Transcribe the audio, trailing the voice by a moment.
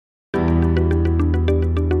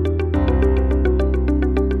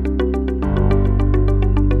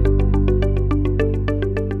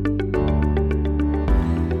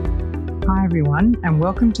everyone, and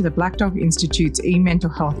welcome to the Black Dog Institute's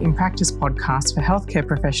eMental Health in Practice podcast for healthcare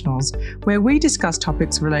professionals, where we discuss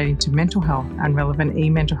topics relating to mental health and relevant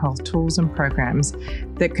eMental Health tools and programs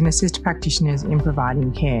that can assist practitioners in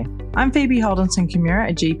providing care. I'm Phoebe Holdenson-Kimura,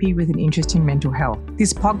 a GP with an interest in mental health.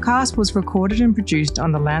 This podcast was recorded and produced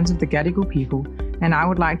on the lands of the Gadigal people, and I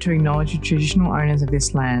would like to acknowledge the traditional owners of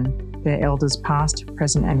this land, their elders past,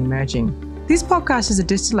 present and emerging. This podcast is a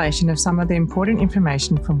distillation of some of the important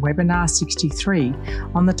information from webinar 63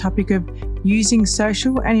 on the topic of using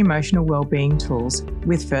social and emotional wellbeing tools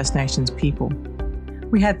with First Nations people.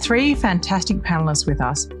 We had 3 fantastic panellists with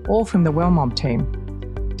us, all from the WellMob team.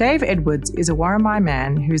 Dave Edwards is a Warramai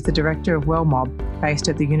man who is the director of WellMob based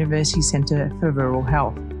at the University Centre for Rural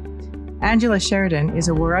Health. Angela Sheridan is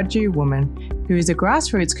a Wiradju woman who is a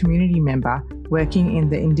grassroots community member working in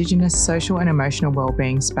the Indigenous social and emotional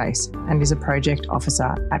wellbeing space and is a project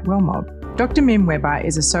officer at WellMob. Dr. Mim Weber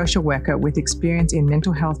is a social worker with experience in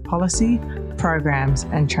mental health policy, programs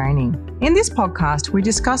and training. In this podcast, we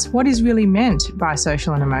discuss what is really meant by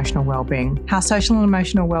social and emotional wellbeing, how social and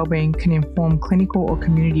emotional wellbeing can inform clinical or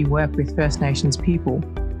community work with First Nations people,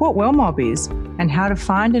 what WellMob is, and how to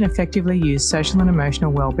find and effectively use social and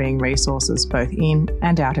emotional wellbeing resources both in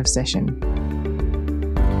and out of session.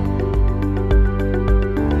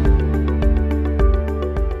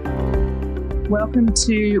 Welcome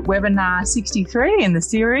to webinar 63 in the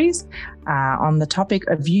series on the topic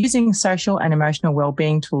of using social and emotional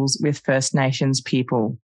wellbeing tools with First Nations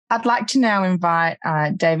people. I'd like to now invite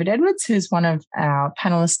David Edwards, who's one of our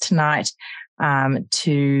panellists tonight,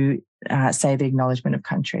 to say the acknowledgement of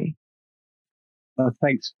country.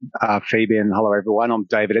 Thanks, Phoebe, and hello, everyone. I'm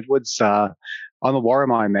David Edwards. I'm a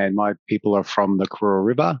Warramai man. My people are from the Cooroa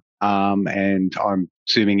River, and I'm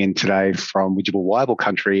zooming in today from Widjabul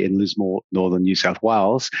country in Lismore, northern New South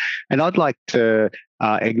Wales. And I'd like to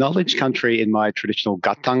acknowledge country in my traditional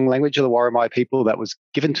Guttung language of the Warramai people that was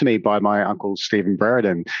given to me by my uncle Stephen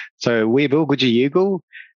Brereton. So, Weebil Gujiyigu,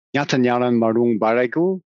 Nyatanyaran Marung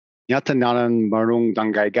Baregu, Nyatanyaran Marung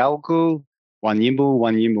Dangaigalgu,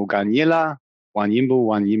 Wanyimbu Ganyila,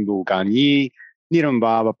 Wanyimbu Ganyi,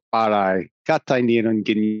 Niramba Parai, Gatai Niran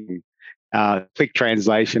Gini. Quick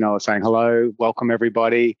translation, I was saying, hello, welcome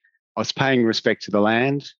everybody. I was paying respect to the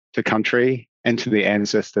land, to country, and to the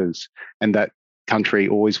ancestors, and that country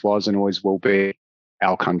always was and always will be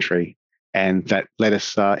our country, and that let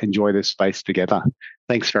us enjoy this space together.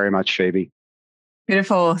 Thanks very much, Phoebe.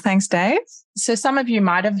 Beautiful. Thanks, Dave. So some of you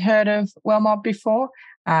might have heard of WellMob before.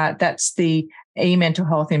 That's the eMental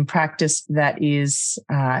Health in Practice that is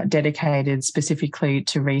dedicated specifically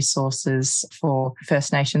to resources for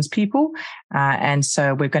First Nations people. And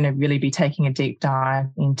so we're going to really be taking a deep dive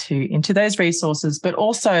into those resources, but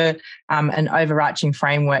also an overarching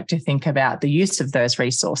framework to think about the use of those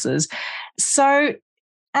resources. So,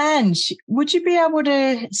 Ange, would you be able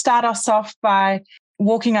to start us off by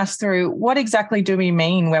walking us through what exactly do we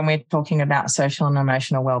mean when we're talking about social and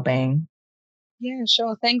emotional wellbeing? Yeah,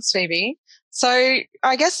 sure. Thanks, Phoebe. So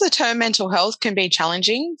I guess the term mental health can be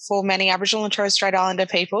challenging for many Aboriginal and Torres Strait Islander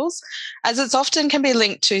peoples, as it's often can be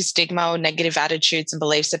linked to stigma or negative attitudes and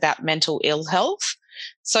beliefs about mental ill health.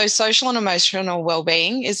 So social and emotional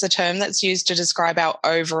wellbeing is the term that's used to describe our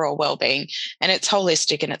overall wellbeing, and it's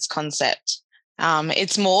holistic in its concept.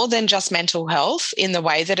 It's more than just mental health in the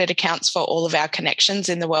way that it accounts for all of our connections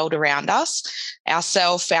in the world around us.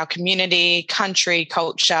 Ourself, our community, country,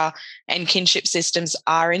 culture, and kinship systems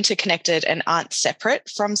are interconnected and aren't separate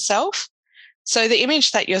from self. So the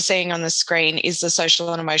image that you're seeing on the screen is the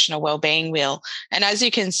social and emotional wellbeing wheel. And as you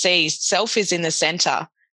can see, self is in the center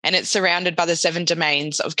and it's surrounded by the 7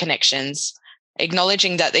 domains of connections,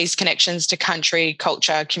 acknowledging that these connections to country,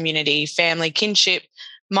 culture, community, family, kinship,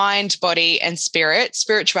 mind, body, and spirit,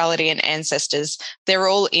 spirituality and ancestors, they're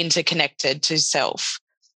all interconnected to self.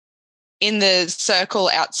 In the circle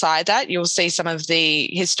outside that, you'll see some of the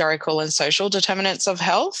historical and social determinants of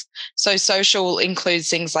health. So social includes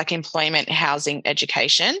things like employment, housing,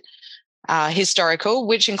 education. Historical,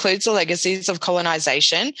 which includes the legacies of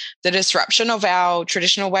colonisation, the disruption of our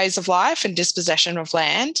traditional ways of life and dispossession of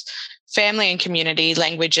land, family and community,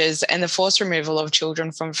 languages, and the forced removal of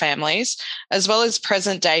children from families, as well as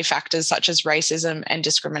present-day factors such as racism and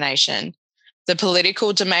discrimination. The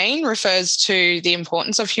political domain refers to the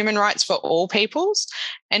importance of human rights for all peoples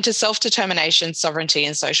and to self-determination, sovereignty,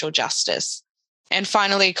 and social justice. And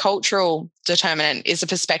finally, cultural determinant is a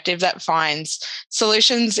perspective that finds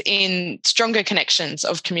solutions in stronger connections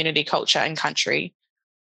of community, culture, and country.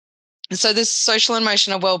 So this social and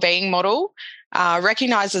emotional wellbeing model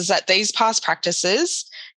recognises that these past practices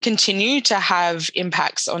continue to have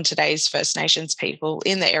impacts on today's First Nations people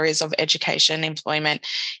in the areas of education, employment,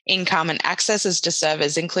 income, and accesses to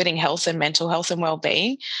services, including health and mental health and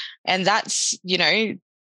wellbeing. And that's,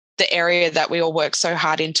 the area that we all work so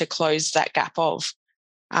hard in to close that gap of.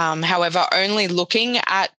 However, only looking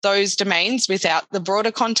at those domains without the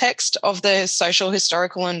broader context of the social,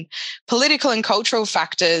 historical, and political and cultural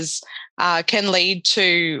factors can lead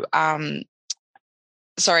to,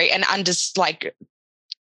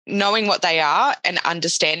 knowing what they are and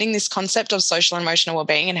understanding this concept of social and emotional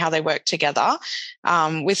wellbeing and how they work together.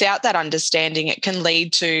 Without that understanding, it can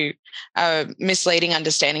lead to a misleading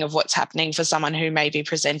understanding of what's happening for someone who may be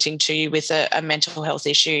presenting to you with a mental health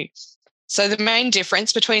issue. So the main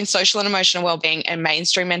difference between social and emotional wellbeing and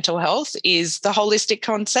mainstream mental health is the holistic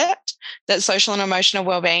concept that social and emotional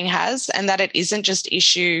wellbeing has, and that it isn't just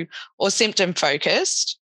issue or symptom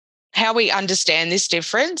focused. How we understand this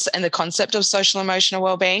difference and the concept of social and emotional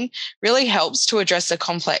wellbeing really helps to address the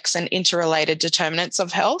complex and interrelated determinants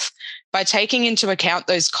of health by taking into account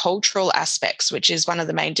those cultural aspects, which is one of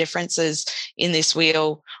the main differences in this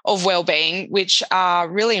wheel of wellbeing, which are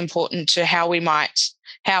really important to how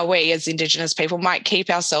we as Indigenous people might keep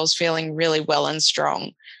ourselves feeling really well and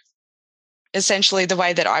strong. Essentially, the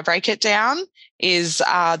way that I break it down is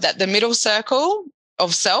that the middle circle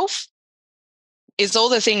of self is all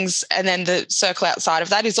the things, and then the circle outside of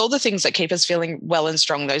that is all the things that keep us feeling well and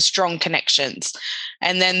strong, those strong connections.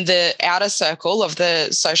 And then the outer circle of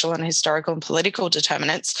the social and historical and political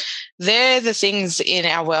determinants, they're the things in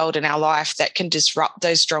our world and our life that can disrupt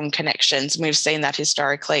those strong connections. And we've seen that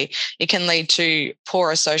historically. It can lead to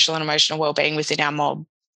poorer social and emotional wellbeing within our mob.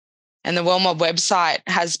 And the WellMob website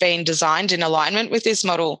has been designed in alignment with this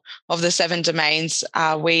model of the 7 domains.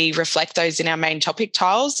 We reflect those in our main topic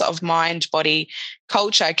tiles of mind, body,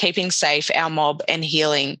 culture, keeping safe, our mob, and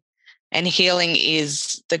healing. And healing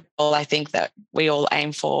is the goal, I think, that we all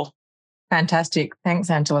aim for. Fantastic. Thanks,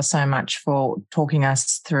 Angela, so much for talking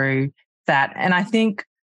us through that. And I think,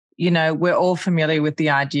 we're all familiar with the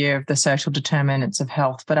idea of the social determinants of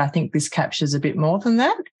health, but I think this captures a bit more than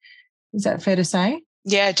that. Is that fair to say?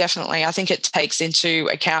 Yeah, definitely. I think it takes into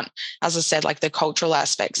account, as I said, like the cultural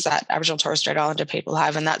aspects that Aboriginal and Torres Strait Islander people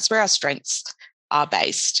have, and that's where our strengths are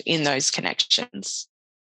based, in those connections.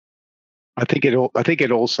 I think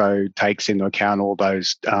it also takes into account all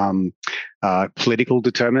those political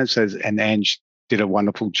determinants, and Ange did a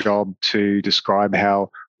wonderful job to describe how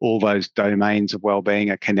all those domains of wellbeing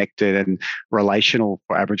are connected and relational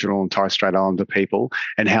for Aboriginal and Torres Strait Islander people,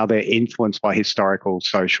 and how they're influenced by historical,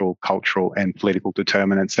 social, cultural, and political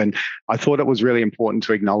determinants. And I thought it was really important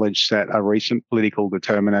to acknowledge that a recent political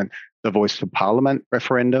determinant, the Voice to Parliament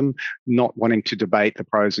referendum, not wanting to debate the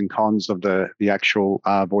pros and cons of the actual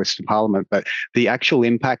Voice to Parliament, but the actual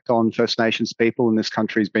impact on First Nations people in this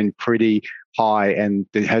country has been pretty high, and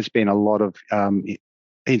there has been a lot of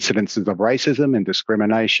incidences of racism and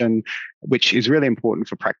discrimination, which is really important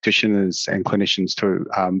for practitioners and clinicians to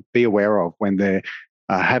be aware of when they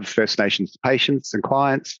have First Nations patients and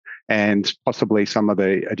clients, and possibly some of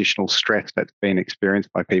the additional stress that's been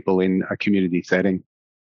experienced by people in a community setting.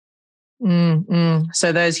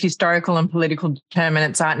 So those historical and political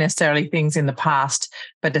determinants aren't necessarily things in the past,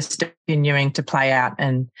 but are still continuing to play out,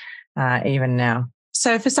 and even now.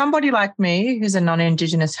 So for somebody like me, who's a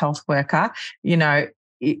non-Indigenous health worker,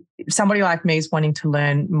 if somebody like me is wanting to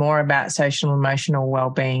learn more about social and emotional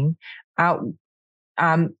wellbeing,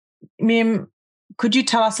 Mim, could you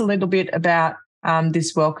tell us a little bit about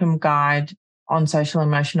this welcome guide on social and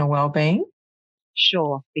emotional wellbeing?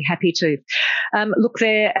 Sure, be happy to. Look,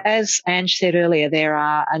 as Ange said earlier, there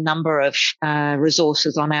are a number of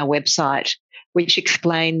resources on our website which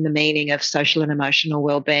explain the meaning of social and emotional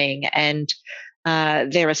wellbeing, and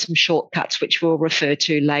there are some shortcuts which we'll refer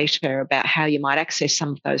to later about how you might access some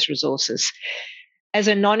of those resources. As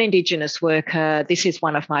a non-Indigenous worker, this is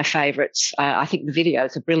one of my favourites. I think the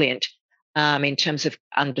videos are brilliant in terms of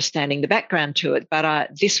understanding the background to it, but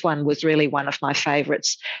this one was really one of my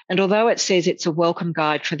favourites. And although it says it's a welcome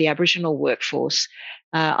guide for the Aboriginal workforce,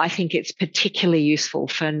 I think it's particularly useful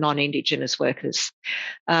for non-Indigenous workers.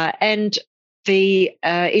 And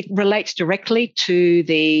it relates directly to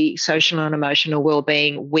the social and emotional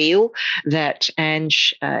wellbeing wheel that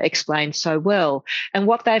Ange explained so well. And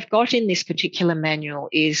what they've got in this particular manual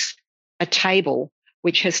is a table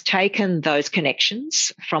which has taken those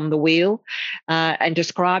connections from the wheel and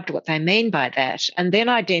described what they mean by that, and then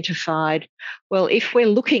identified, well, if we're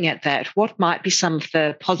looking at that, what might be some of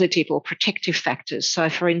the positive or protective factors? So,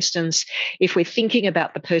 for instance, if we're thinking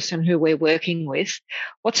about the person who we're working with,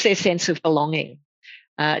 what's their sense of belonging?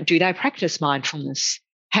 Do they practice mindfulness?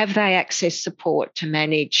 Have they accessed support to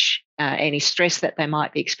manage any stress that they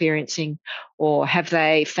might be experiencing, or have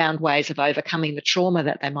they found ways of overcoming the trauma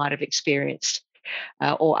that they might have experienced?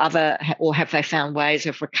 Or have they found ways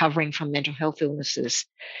of recovering from mental health illnesses?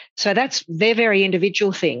 So they're very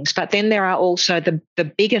individual things, but then there are also the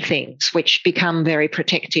bigger things which become very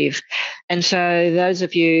protective. And so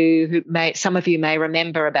some of you may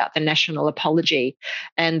remember about the national apology,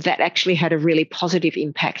 and that actually had a really positive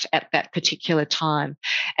impact at that particular time.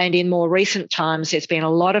 And in more recent times, there's been a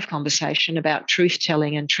lot of conversation about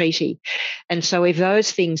truth-telling and treaty. And so if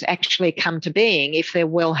those things actually come to being, if they're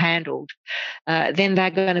well handled, then they're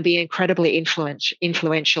going to be incredibly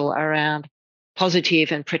influential around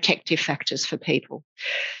positive and protective factors for people.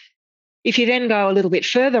 If you then go a little bit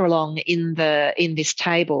further along in this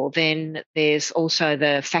table, then there's also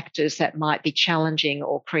the factors that might be challenging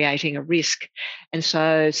or creating a risk. And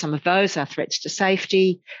so some of those are threats to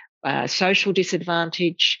safety, social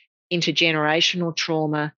disadvantage, intergenerational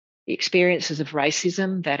trauma, the experiences of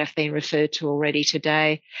racism that have been referred to already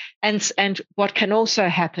today. And what can also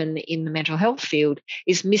happen in the mental health field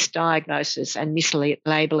is misdiagnosis and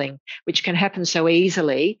mislabeling, which can happen so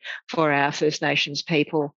easily for our First Nations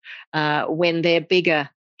people when they're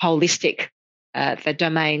bigger, holistic. The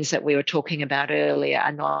domains that we were talking about earlier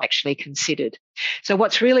are not actually considered. So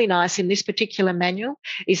what's really nice in this particular manual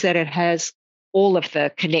is that it has all of the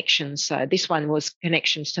connections. So this one was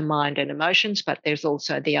connections to mind and emotions, but there's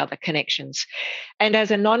also the other connections. And as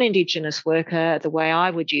a non-Indigenous worker, the way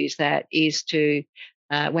I would use that is to,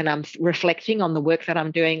 when I'm reflecting on the work that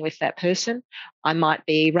I'm doing with that person, I might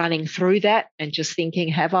be running through that and just thinking,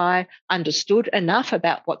 have I understood enough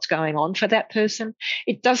about what's going on for that person?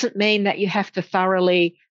 It doesn't mean that you have to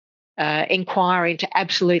thoroughly inquire into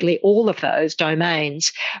absolutely all of those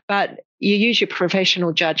domains, but you use your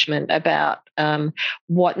professional judgment about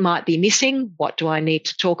what might be missing, what do I need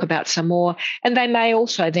to talk about some more, and they may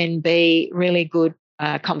also then be really good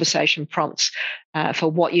conversation prompts for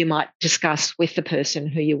what you might discuss with the person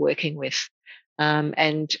who you're working with. So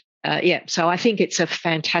I think it's a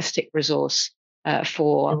fantastic resource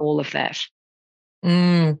for all of that.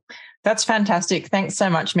 That's fantastic. Thanks so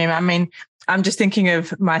much, Mim. I mean, I'm just thinking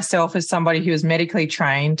of myself as somebody who is medically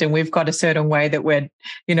trained, and we've got a certain way that we're,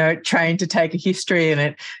 trained to take a history,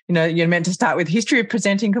 and you're meant to start with history of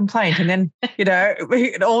presenting complaint, and then,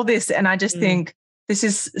 all this. And I just think this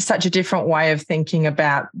is such a different way of thinking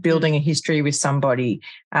about building a history with somebody.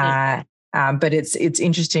 But it's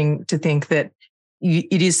interesting to think that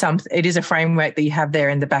it is a framework that you have there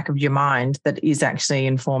in the back of your mind that is actually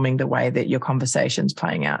informing the way that your conversation's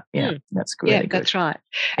playing out. Yeah, that's good. Yeah, that's right.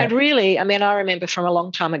 Yeah. And really, I mean, I remember from a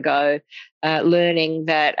long time ago learning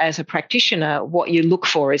that as a practitioner, what you look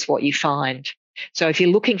for is what you find. So if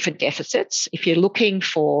you're looking for deficits, if you're looking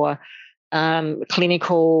for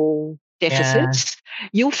clinical deficits,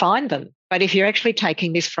 you'll find them. But if you're actually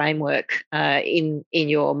taking this framework in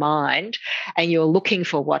your mind and you're looking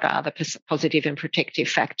for what are the positive and protective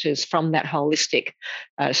factors from that holistic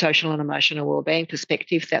social and emotional wellbeing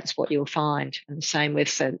perspective, that's what you'll find. And the same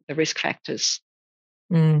with the risk factors.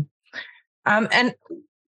 And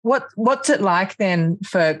what's it like then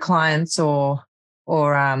for clients or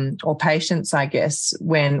patients, I guess,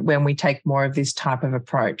 when we take more of this type of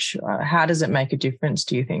approach? How does it make a difference,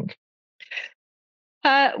 do you think?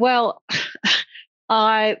 Well,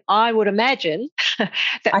 I would imagine that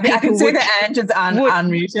I can see that Ange is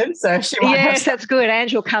unmuted, so she might yes, that's good.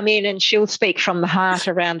 Ange will come in and she'll speak from the heart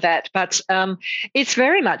around that. But it's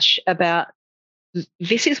very much about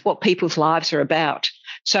this is what people's lives are about.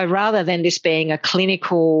 So rather than this being a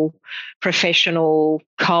clinical, professional,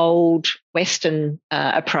 cold, Western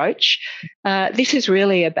approach, this is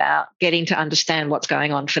really about getting to understand what's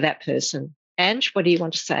going on for that person. Ange, what do you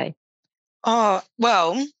want to say? Oh,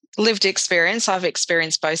 well, lived experience. I've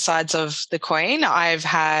experienced both sides of the coin. I've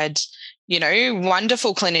had,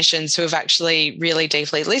 wonderful clinicians who have actually really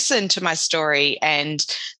deeply listened to my story, and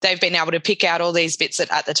they've been able to pick out all these bits that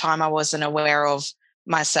at the time I wasn't aware of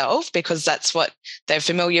myself, because that's what they're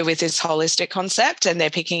familiar with, this holistic concept, and they're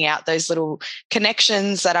picking out those little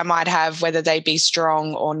connections that I might have, whether they be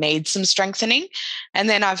strong or need some strengthening. And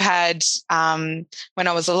then I've had, when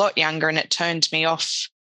I was a lot younger and it turned me off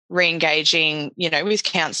re-engaging, with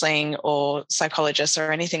counselling or psychologists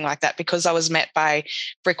or anything like that, because I was met by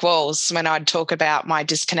brick walls when I'd talk about my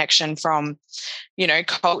disconnection from,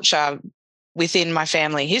 culture within my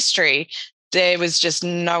family history. There was just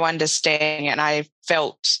no understanding, and I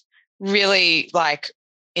felt really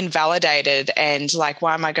invalidated and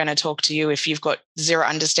why am I going to talk to you if you've got zero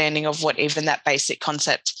understanding of what even that basic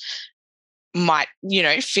concept might,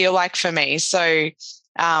 feel like for me. So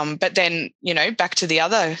But then, back to the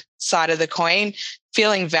other side of the coin,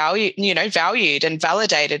 feeling valued and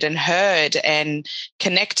validated and heard and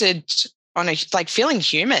connected feeling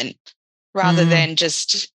human rather than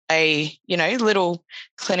just a, little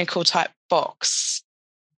clinical type box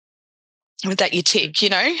that you tick,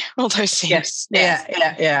 all those things. Yes.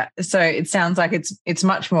 Yeah. So it sounds like it's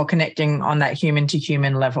much more connecting on that human to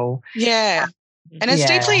human level. Yeah. And it's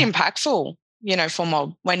deeply impactful, for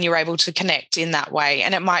mob when you're able to connect in that way.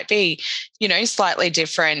 And it might be, slightly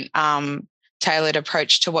different, tailored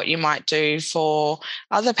approach to what you might do for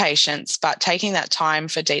other patients, but taking that time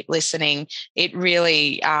for deep listening, it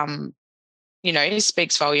really,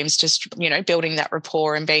 speaks volumes to, building that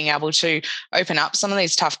rapport and being able to open up some of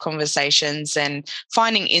these tough conversations and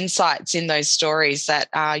finding insights in those stories that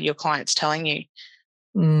your client's telling you.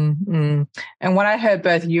 Mm-hmm. And what I heard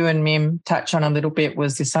both you and Mim touch on a little bit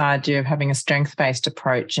was this idea of having a strength-based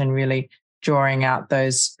approach and really drawing out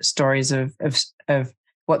those stories of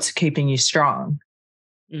what's keeping you strong.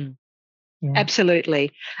 Mm. Yeah.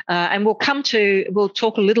 Absolutely. And we'll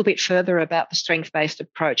talk a little bit further about the strength-based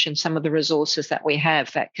approach and some of the resources that we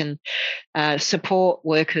have that can support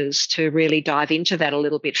workers to really dive into that a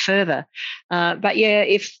little bit further. But yeah,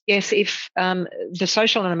 if the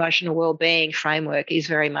social and emotional wellbeing framework is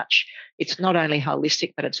very much, it's not only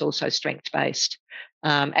holistic, but it's also strength-based.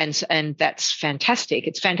 And that's fantastic.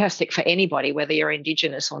 It's fantastic for anybody, whether you're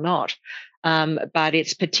Indigenous or not. But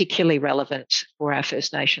it's particularly relevant for our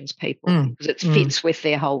First Nations people because it fits with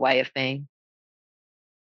their whole way of being.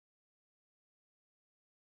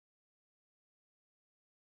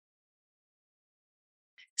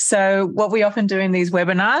 So what we often do in these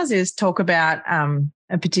webinars is talk about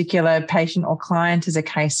a particular patient or client as a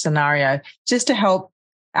case scenario, just to help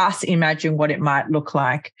us imagine what it might look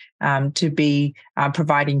like to be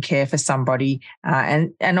providing care for somebody,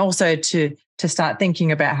 and also to start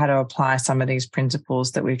thinking about how to apply some of these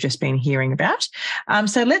principles that we've just been hearing about.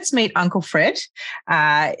 So let's meet Uncle Fred.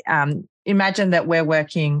 Imagine that we're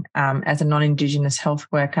working as a non-Indigenous health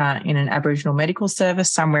worker in an Aboriginal medical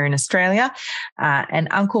service somewhere in Australia. And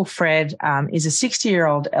Uncle Fred is a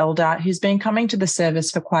 60-year-old elder who's been coming to the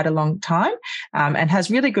service for quite a long time and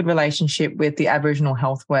has really good relationship with the Aboriginal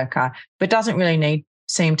health worker, but doesn't really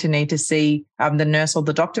seem to need to see the nurse or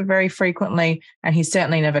the doctor very frequently. And he's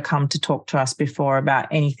certainly never come to talk to us before about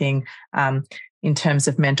anything in terms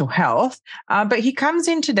of mental health. But he comes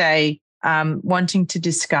in today wanting to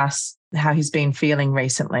discuss how he's been feeling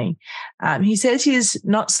recently. He says he's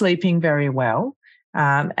not sleeping very well,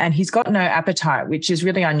 and he's got no appetite, which is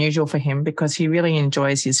really unusual for him because he really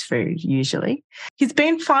enjoys his food usually. He's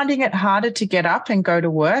been finding it harder to get up and go to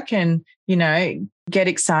work and, get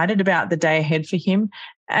excited about the day ahead for him.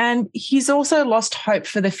 And he's also lost hope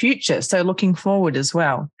for the future, so looking forward as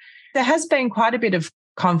well. There has been quite a bit of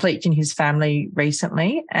conflict in his family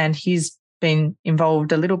recently, and he's been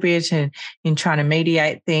involved a little bit in trying to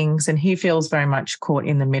mediate things, and he feels very much caught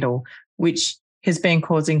in the middle, which has been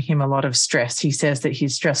causing him a lot of stress. He says that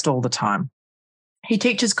he's stressed all the time. He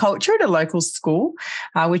teaches culture at a local school,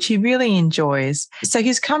 which he really enjoys. So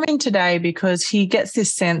he's come in today because he gets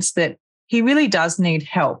this sense that he really does need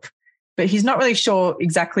help, but he's not really sure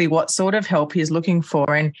exactly what sort of help he's looking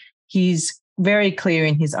for. And he's very clear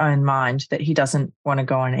in his own mind that he doesn't want to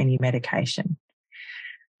go on any medication.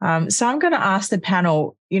 So I'm going to ask the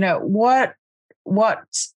panel, what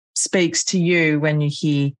speaks to you when you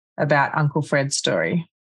hear about Uncle Fred's story,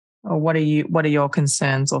 or what are your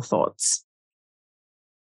concerns or thoughts?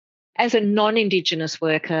 As a non-Indigenous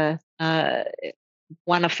worker,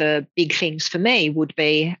 one of the big things for me would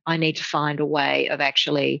be I need to find a way of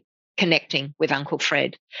actually connecting with Uncle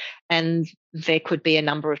Fred. And there could be a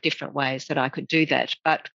number of different ways that I could do that.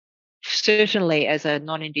 But certainly as a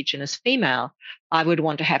non-Indigenous female, I would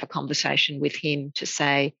want to have a conversation with him to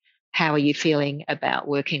say, how are you feeling about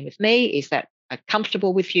working with me? Is that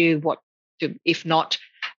comfortable with you? If not,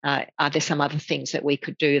 are there some other things that we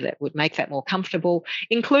could do that would make that more comfortable,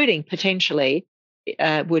 including potentially,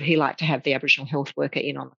 would he like to have the Aboriginal health worker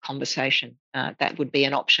in on the conversation? That would be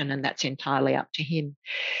an option, and that's entirely up to him.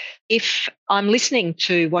 If I'm listening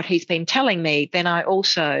to what he's been telling me, then I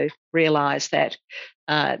also realise that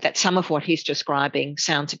some of what he's describing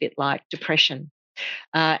sounds a bit like depression.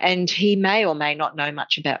 And he may or may not know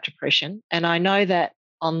much about depression. And I know that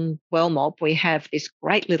on WellMob, we have this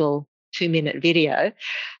great little 2-minute video,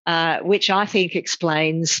 which I think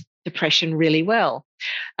explains depression really well.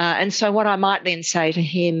 And so what I might then say to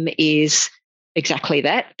him is exactly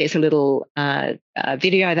that. There's a little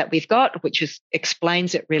video that we've got, which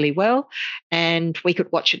explains it really well. And we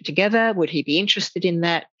could watch it together. Would he be interested in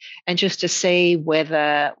that? And just to see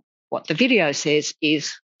whether what the video says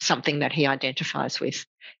is something that he identifies with.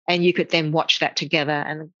 And you could then watch that together.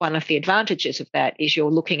 And one of the advantages of that is you're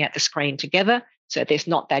looking at the screen together. So there's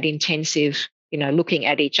not that intensive, looking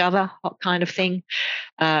at each other kind of thing,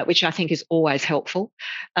 which I think is always helpful.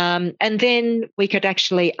 And then we could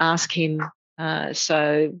actually ask him,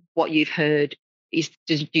 so what you've heard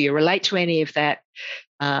do you relate to any of that?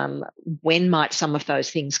 When might some of those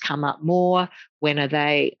things come up more? When are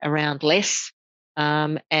they around less?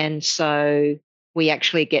 And so we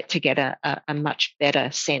actually get to get a much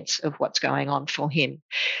better sense of what's going on for him.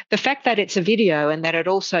 The fact that it's a video and that it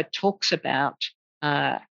also talks about,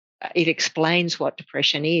 it explains what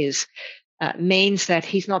depression is, means that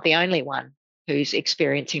he's not the only one who's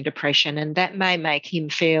experiencing depression, and that may make him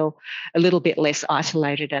feel a little bit less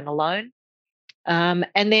isolated and alone. And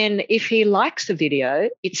then if he likes the video,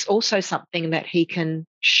 it's also something that he can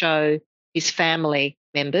show his family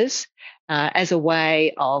members as a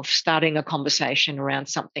way of starting a conversation around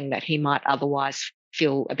something that he might otherwise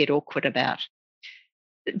feel a bit awkward about.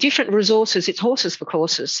 Different resources, it's horses for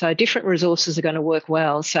courses, so different resources are going to work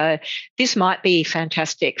well. So this might be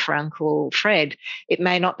fantastic for Uncle Fred. It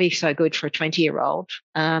may not be so good for a 20-year-old.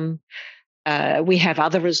 We have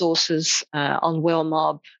other resources on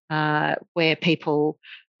WellMob where people,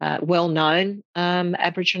 well-known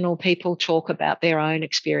Aboriginal people, talk about their own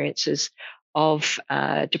experiences of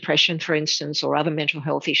depression, for instance, or other mental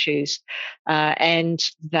health issues. And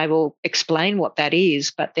they will explain what that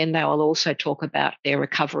is, but then they will also talk about their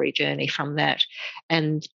recovery journey from that.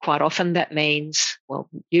 And quite often that means, well,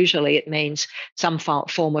 usually it means some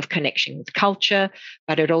form of connection with culture,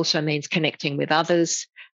 but it also means connecting with others.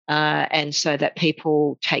 And so that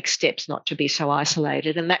people take steps not to be so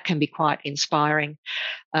isolated. And that can be quite inspiring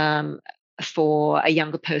for a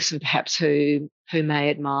younger person, perhaps, who may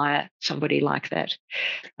admire somebody like that.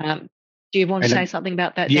 Do you want to say something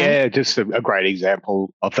about that, Dan? Yeah, just a great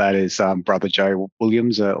example of that is Brother Joe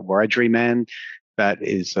Williams, a Wiradjuri man that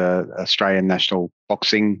is an Australian national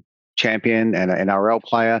boxing champion and an NRL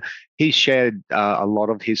player. He shared a lot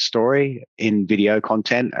of his story in video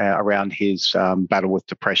content around his battle with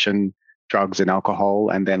depression, drugs and alcohol,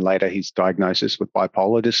 and then later his diagnosis with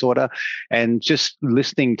bipolar disorder. And just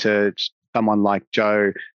listening to someone like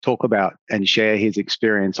Joe talk about and share his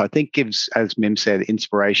experience, I think gives, as Mim said,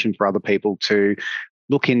 inspiration for other people to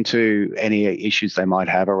look into any issues they might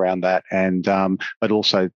have around that, and but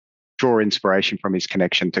also draw inspiration from his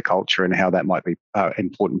connection to culture and how that might be an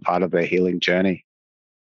important part of their healing journey.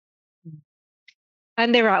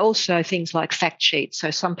 And there are also things like fact sheets. So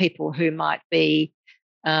some people who might be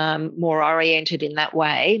more oriented in that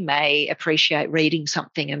way may appreciate reading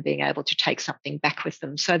something and being able to take something back with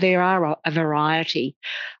them. So there are a variety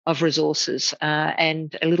of resources.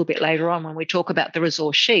 And a little bit later on, when we talk about the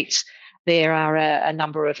resource sheets, there are a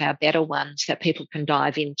number of our better ones that people can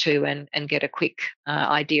dive into and get a quick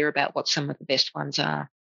idea about what some of the best ones are.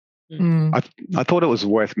 I thought it was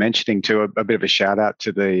worth mentioning too, a bit of a shout out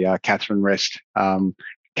to the Catherine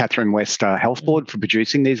West Health Board for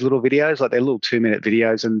producing these little videos. Like, they're little 2-minute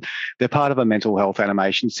videos, and they're part of a mental health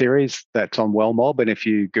animation series that's on WellMob. And if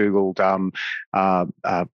you Googled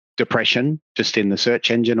depression just in the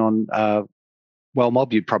search engine on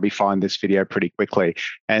WellMob, you'd probably find this video pretty quickly.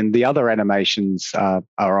 And the other animations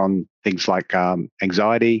are on things like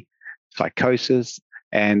anxiety, psychosis,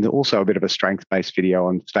 and also a bit of a strength-based video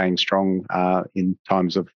on staying strong in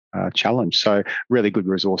times of challenge. So really good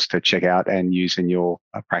resource to check out and use in your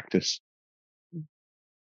practice.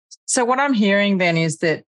 So what I'm hearing then is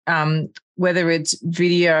that whether it's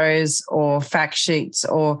videos or fact sheets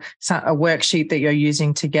or a worksheet that you're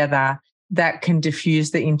using together, that can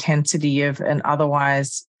diffuse the intensity of an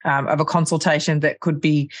otherwise of a consultation that could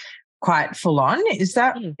be quite full on. Is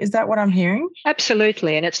that what I'm hearing?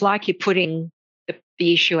 Absolutely. And it's like you're putting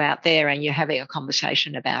the issue out there and you're having a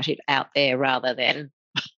conversation about it out there rather than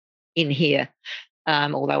in here.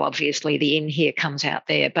 Although obviously the in here comes out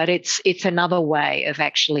there, but it's another way of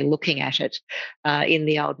actually looking at it. In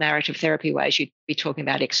the old narrative therapy ways, you'd be talking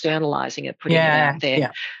about externalizing it, putting it out there.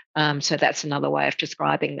 Yeah. So that's another way of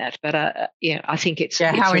describing that. But I think it's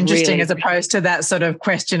how interesting, really, as opposed to that sort of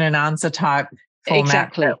question and answer type format.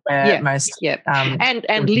 Exactly. Most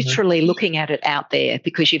and literally looking at it out there,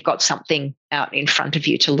 because you've got something out in front of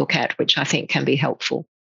you to look at, which I think can be helpful.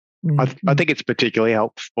 I think it's particularly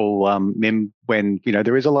helpful, Mim, when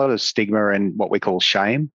there is a lot of stigma and what we call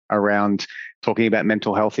shame around talking about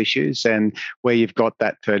mental health issues, and where you've got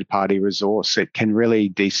that third-party resource, it can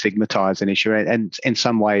really destigmatize an issue and in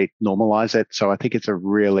some way normalize it. So I think it's a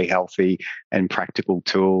really healthy and practical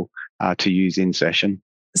tool to use in session.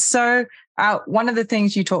 So one of the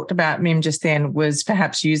things you talked about, Mim, just then was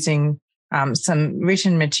perhaps using some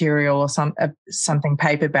written material or something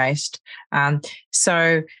paper-based.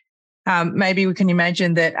 Maybe we can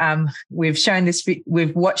imagine that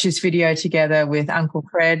we've watched this video together with Uncle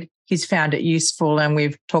Fred. He's found it useful, and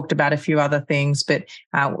we've talked about a few other things, but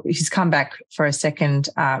he's come back for a second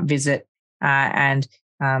visit, and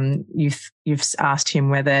you've asked him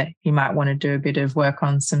whether he might want to do a bit of work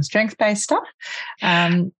on some strength-based stuff.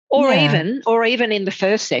 Or even in the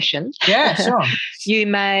first session, sure. You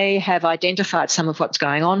may have identified some of what's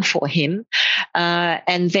going on for him,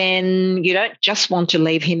 and then you don't just want to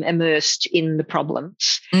leave him immersed in the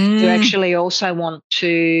problems. You actually also want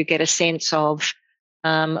to get a sense of,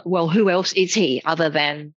 who else is he other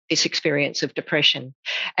than this experience of depression?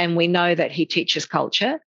 And we know that he teaches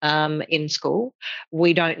culture in school.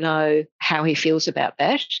 We don't know how he feels about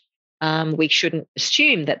that. We shouldn't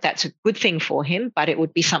assume that that's a good thing for him, but it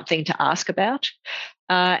would be something to ask about.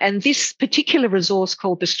 And this particular resource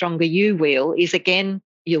called the Stronger You Wheel is, again,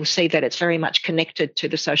 you'll see that it's very much connected to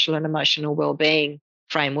the social and emotional wellbeing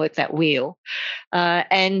framework, that wheel.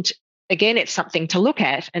 And again, it's something to look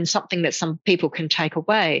at and something that some people can take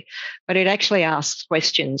away, but it actually asks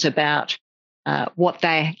questions about what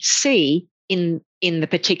they see in the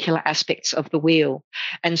particular aspects of the wheel.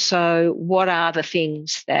 And so what are the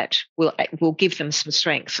things that will give them some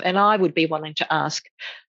strength? And I would be wanting to ask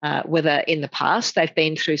whether in the past they've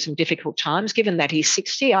been through some difficult times. Given that he's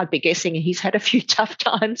 60, I'd be guessing he's had a few tough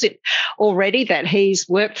times already that he's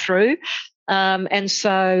worked through. And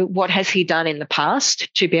so what has he done in the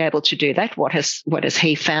past to be able to do that? What has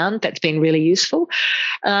he found that's been really useful?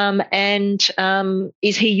 And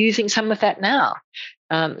is he using some of that now?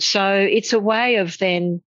 So it's a way of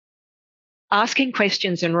then asking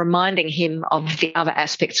questions and reminding him of the other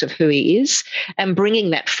aspects of who he is and bringing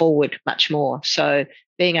that forward much more. So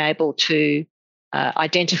being able to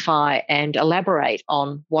identify and elaborate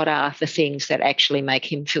on what are the things that actually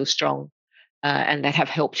make him feel strong and that have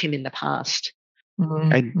helped him in the past.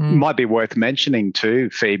 It might be worth mentioning too,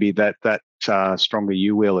 Phoebe, that Stronger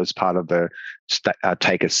You Wheel is part of the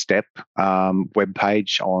Take a Step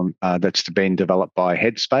webpage on that's been developed by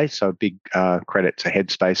Headspace. So a big credit to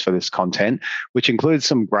Headspace for this content, which includes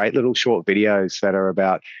some great little short videos that are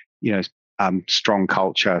about, strong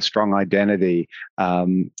culture, strong identity,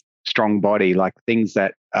 strong body, like things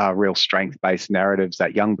that are real strength-based narratives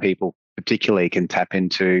that young people particularly can tap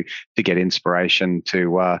into to get inspiration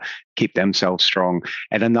to keep themselves strong.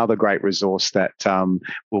 And another great resource that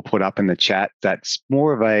we'll put up in the chat that's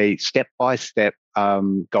more of a step-by-step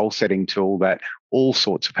goal-setting tool that all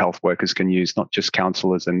sorts of health workers can use, not just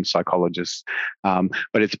counsellors and psychologists. But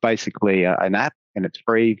it's basically an app, and it's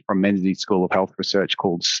free, from Menzies School of Health Research,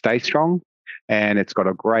 called Stay Strong. And it's got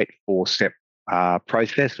a great 4-step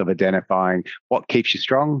process of identifying what keeps you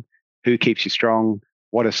strong, who keeps you strong,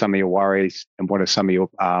 what are some of your worries, and what are some of your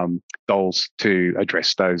goals to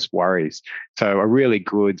address those worries. So a really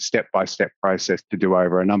good step-by-step process to do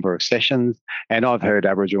over a number of sessions. And I've heard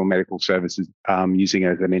Aboriginal Medical Services using it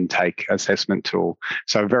as an intake assessment tool.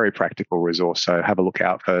 So a very practical resource. So have a look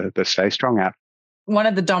out for the Stay Strong app. One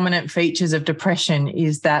of the dominant features of depression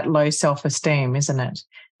is that low self-esteem, isn't it?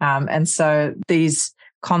 And so these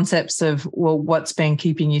concepts of, well, what's been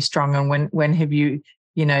keeping you strong, and when have you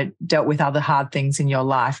dealt with other hard things in your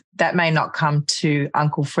life, that may not come to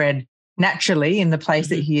Uncle Fred naturally in the place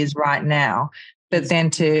that he is right now, but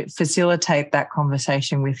then to facilitate that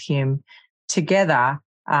conversation with him together,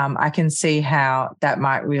 I can see how that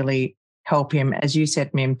might really help him, as you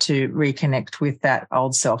said, Mim, to reconnect with that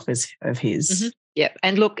old self of his. Mm-hmm. Yeah.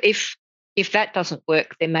 And look, if that doesn't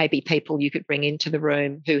work, there may be people you could bring into the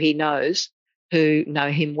room who he knows, who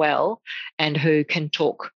know him well, and who can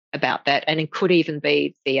talk about that. And it could even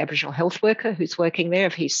be the Aboriginal health worker who's working there.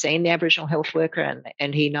 If he's seen the Aboriginal health worker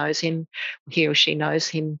and he knows him, he or she knows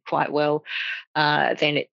him quite well,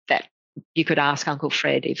 then that you could ask Uncle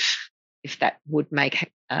Fred if that would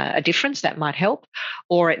make a difference. That might help.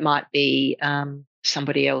 Or it might be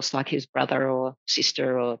somebody else, like his brother or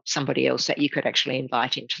sister or somebody else, that you could actually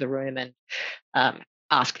invite into the room and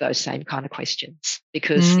ask those same kind of questions,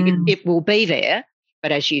 because it will be there.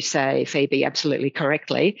 But as you say, Phoebe, absolutely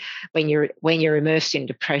correctly, when you're immersed in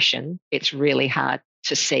depression, it's really hard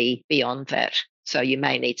to see beyond that. So you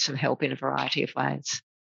may need some help in a variety of ways.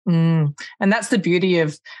 And that's the beauty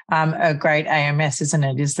of a great AMS, isn't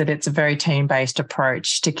it? Is that it's a very team-based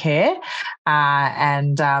approach to care,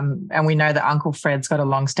 and we know that Uncle Fred's got a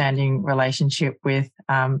long-standing relationship with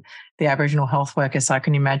the Aboriginal health worker. So I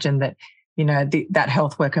can imagine that that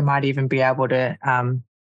health worker might even be able to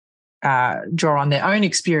draw on their own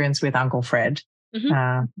experience with Uncle Fred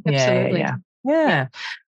Absolutely. Yeah.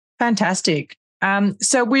 Fantastic.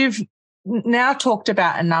 So we've now talked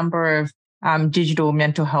about a number of digital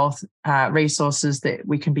mental health resources that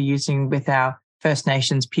we can be using with our First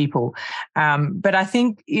Nations people. But I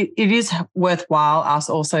think it is worthwhile us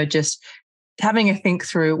also just having a think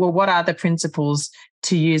through, well, what are the principles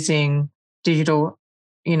to using digital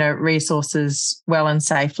resources well and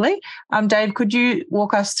safely? Dave, could you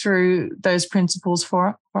walk us through those principles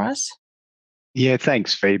for us? Yeah,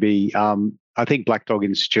 thanks, Phoebe. I think Black Dog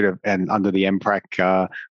Institute and under the eMHPrac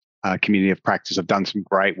community of practice have done some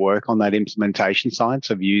great work on that implementation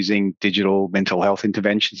science of using digital mental health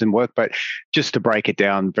interventions in work. But just to break it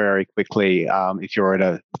down very quickly, if you're in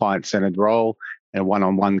a client-centered role, a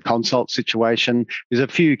one-on-one consult situation, there's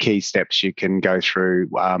a few key steps you can go through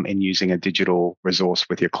in using a digital resource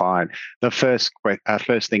with your client. The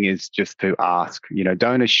first thing is just to ask.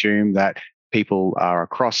 Don't assume that people are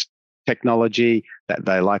across technology, that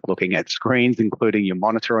they like looking at screens, including your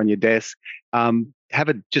monitor on your desk. Have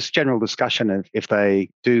a just general discussion of if they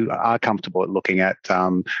are comfortable at looking at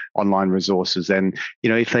online resources, and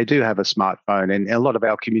if they do have a smartphone. And a lot of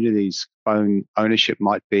our communities, phone ownership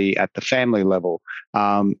might be at the family level.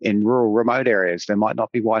 In rural, remote areas, there might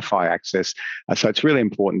not be Wi-Fi access, so it's really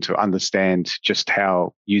important to understand just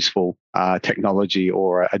how useful technology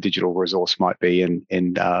or a digital resource might be in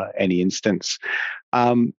any instance.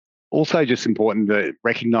 Also, just important to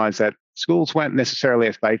recognise that schools weren't necessarily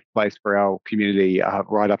a safe place for our community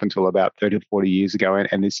right up until about 30 to 40 years ago,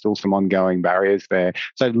 and there's still some ongoing barriers there.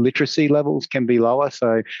 So literacy levels can be lower.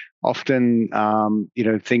 So often,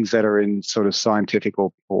 things that are in sort of scientific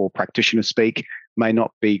or practitioner speak may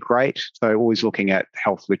not be great. So always looking at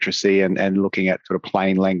health literacy and looking at sort of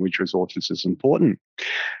plain language resources is important.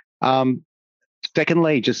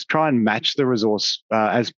 Secondly, just try and match the resource,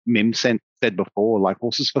 as Mim said before, like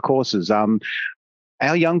horses for courses.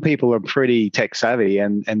 Our young people are pretty tech savvy,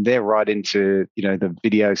 and they're right into the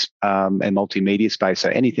videos and multimedia space. So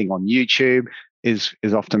anything on YouTube is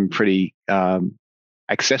often pretty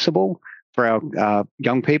accessible for our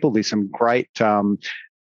young people. There's some great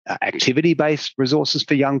activity-based resources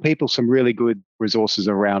for young people. Some really good resources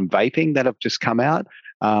around vaping that have just come out.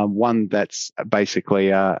 One that's basically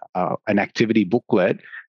an activity booklet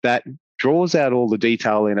that draws out all the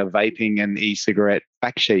detail in a vaping and e-cigarette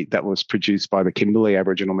fact sheet that was produced by the Kimberley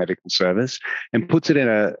Aboriginal Medical Service, and puts it in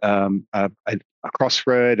a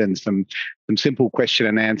crossword and some simple question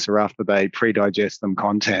and answer after they pre-digest some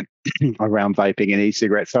content around vaping and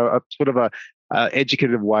e-cigarettes. So a sort of a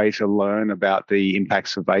educative way to learn about the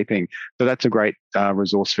impacts of vaping. So that's a great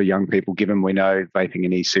resource for young people, given we know vaping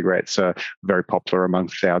and e-cigarettes are very popular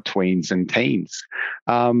amongst our tweens and teens.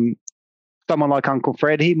 Someone like Uncle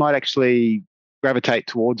Fred, he might actually gravitate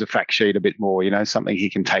towards a fact sheet a bit more, something he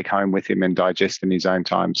can take home with him and digest in his own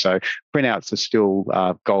time. So printouts are still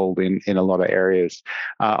gold in a lot of areas.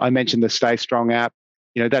 I mentioned the Stay Strong app.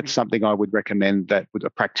 That's something I would recommend that a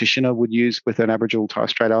practitioner would use with an Aboriginal Torres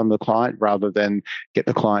Strait Islander client, rather than get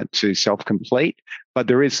the client to self-complete. But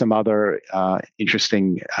there is some other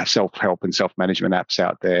interesting self-help and self-management apps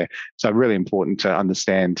out there. So really important to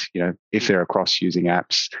understand, if they're across using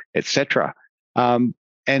apps, etc.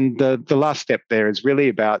 And the last step there is really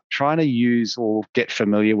about trying to use or get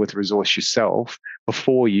familiar with the resource yourself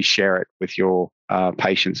before you share it with your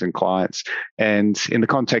patients and clients. And in the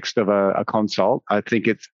context of a consult, I think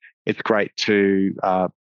it's great to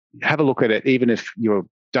have a look at it, even if you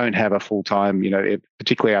don't have a full-time,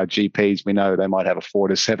 particularly our GPs, we know they might have a 4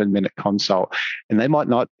 to 7 minute consult, and they might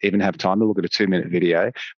not even have time to look at a 2-minute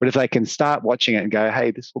video. But if they can start watching it and go,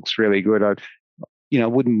 hey, this looks really good, I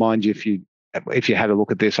wouldn't mind you if you had a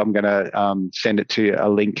look at this. I'm going to send it to you, a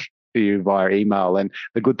link to you via email. And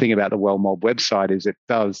the good thing about the WellMob website is it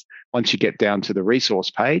does, once you get down to the resource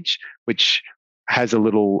page, which has a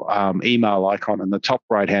little email icon in the top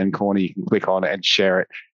right-hand corner, you can click on it and share it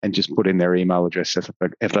and just put in their email address if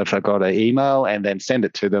they've got an email, and then send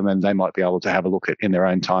it to them, and they might be able to have a look at it in their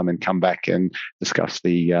own time and come back and discuss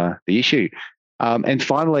the issue. And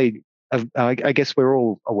finally, I guess we're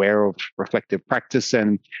all aware of reflective practice,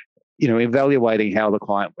 and evaluating how the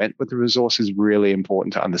client went with the resource is really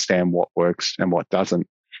important to understand what works and what doesn't.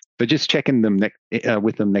 So just checking them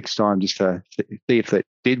with them next time, just to see if it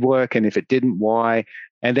did work, and if it didn't, why,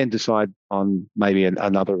 and then decide on maybe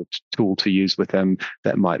another tool to use with them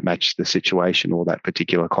that might match the situation or that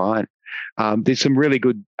particular client. There's some really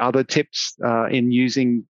good other tips in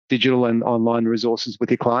using digital and online resources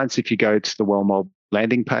with your clients. If you go to the WellMob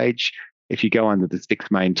landing page, if you go under the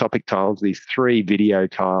 6 main topic tiles, these 3 video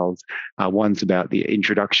tiles, one's about the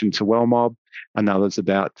introduction to WellMob, another's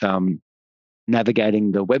about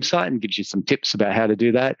navigating the website and gives you some tips about how to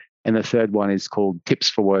do that. And the third one is called Tips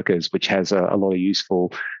for Workers, which has a lot of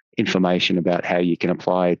useful information about how you can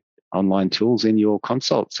apply online tools in your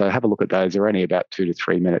consult. So have a look at those. They're only about 2 to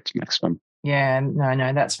 3 minutes maximum. Yeah,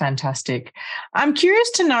 no, that's fantastic. I'm curious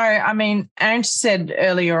to know, I mean, Ange said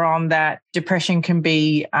earlier on that depression can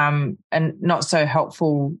be a not so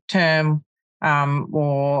helpful term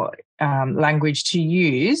or language to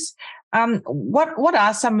use. What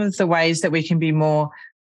are some of the ways that we can be more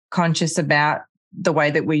conscious about the way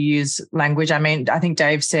that we use language? I mean, I think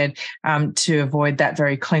Dave said to avoid that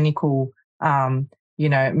very clinical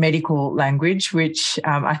medical language, which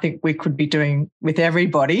I think we could be doing with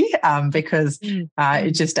everybody because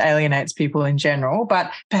it just alienates people in general.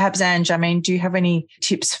 But perhaps, Ange, I mean, do you have any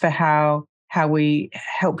tips for how we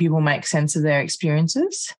help people make sense of their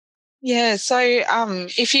experiences? Yeah, so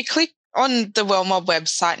if you click on the WellMob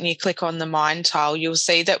website and you click on the Mind tile, you'll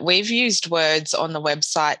see that we've used words on the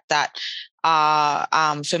website that are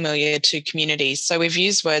familiar to communities. So we've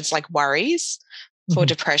used words like worries for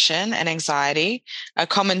depression and anxiety. A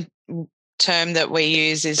common term that we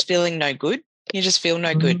use is feeling no good. You just feel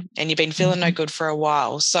no good, and you've been feeling no good for a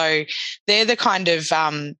while. So they're the kind of,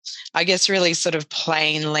 I guess, really sort of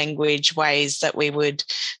plain language ways that we would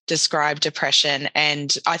describe depression.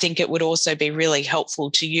 And I think it would also be really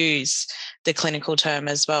helpful to use the clinical term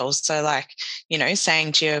as well. So like,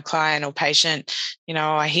 saying to your client or patient,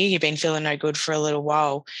 I hear you've been feeling no good for a little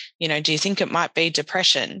while. Do you think it might be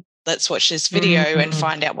depression? Let's watch this video and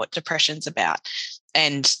find out what depression's about.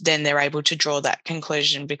 And then they're able to draw that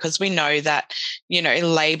conclusion, because we know that,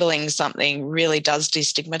 labeling something really does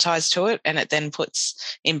destigmatize to it, and it then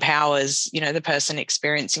empowers, the person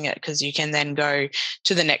experiencing it, because you can then go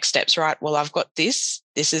to the next steps, right? Well, I've got this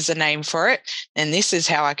is a name for it, and this is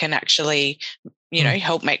how I can actually,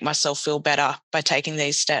 help make myself feel better by taking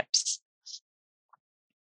these steps.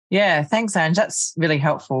 Yeah, thanks, Ange. That's really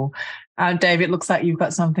helpful. Dave, it looks like you've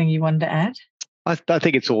got something you wanted to add. I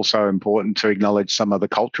think it's also important to acknowledge some of the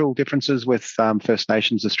cultural differences with First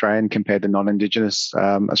Nations Australian compared to non-Indigenous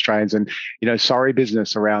Australians. And, sorry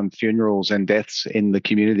business around funerals and deaths in the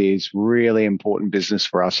community is really important business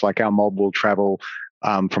for us. Like our mob will travel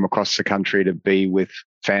from across the country to be with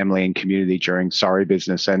family and community during sorry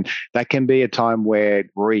business. And that can be a time where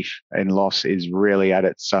grief and loss is really at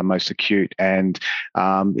its most acute and,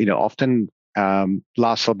 often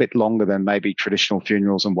lasts a bit longer than maybe traditional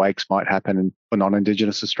funerals and wakes might happen for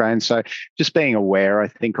non-Indigenous Australians. So just being aware, I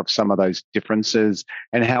think, of some of those differences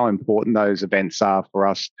and how important those events are for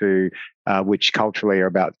us to, which culturally are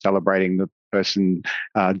about celebrating the person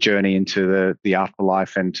journey into the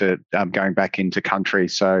afterlife and to going back into country.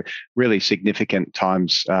 So really significant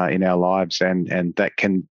times in our lives, and that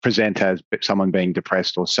can present as someone being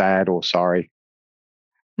depressed or sad or sorry.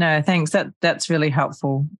 No, thanks. That's really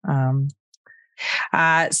helpful.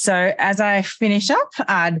 So as I finish up,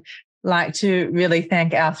 I'd like to really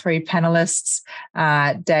thank our three panelists,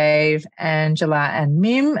 Dave, Angela, and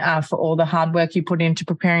Mim, for all the hard work you put into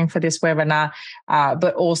preparing for this webinar,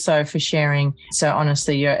 but also for sharing so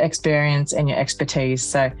honestly your experience and your expertise.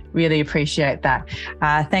 So really appreciate that.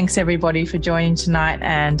 Thanks everybody for joining tonight,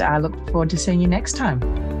 and I look forward to seeing you next time.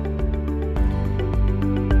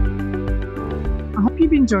 I hope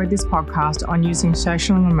you've enjoyed this podcast on using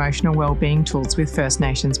social and emotional wellbeing tools with First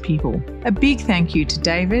Nations people. A big thank you to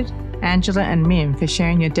David, Angela and Mim for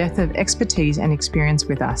sharing your depth of expertise and experience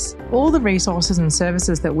with us. All the resources and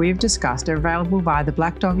services that we've discussed are available via the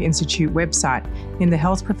Black Dog Institute website in the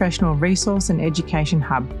Health Professional Resource and Education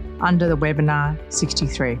Hub under the webinar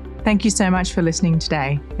 63. Thank you so much for listening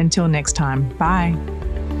today. Until next time, bye.